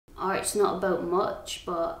art's not about much,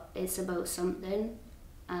 but it's about something,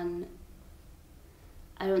 and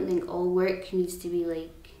I don't think all work needs to be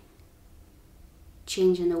like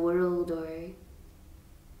changing the world or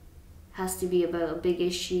has to be about a big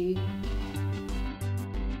issue.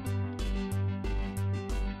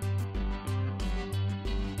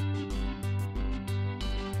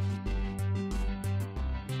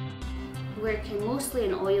 Working mostly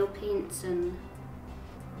in oil paints and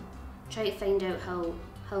try to find out how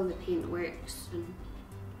the paint works and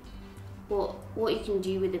what you can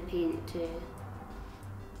do with the paint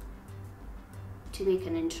to make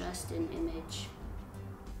an interesting image.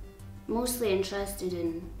 Mostly interested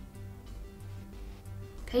in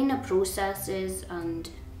kind of processes and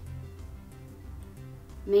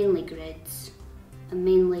mainly grids and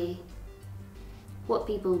mainly what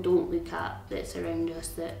people don't look at that's around us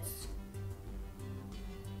that's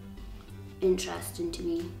interesting to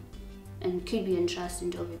me and could be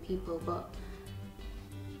interesting to other people, but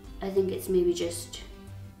I think it's maybe just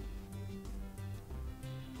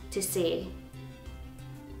to say,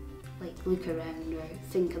 like, look around or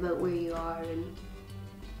think about where you are and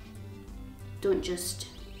don't just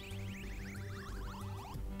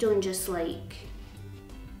like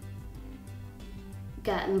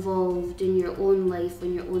get involved in your own life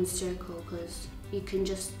and your own circle, because you can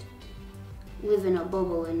just live in a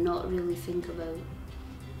bubble and not really think about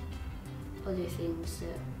other things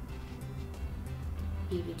that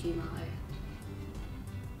maybe do matter.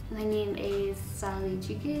 My name is Sally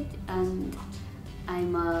Duguild and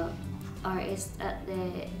I'm an artist at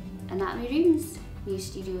the Anatomy Rooms, new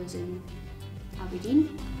studios in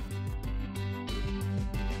Aberdeen.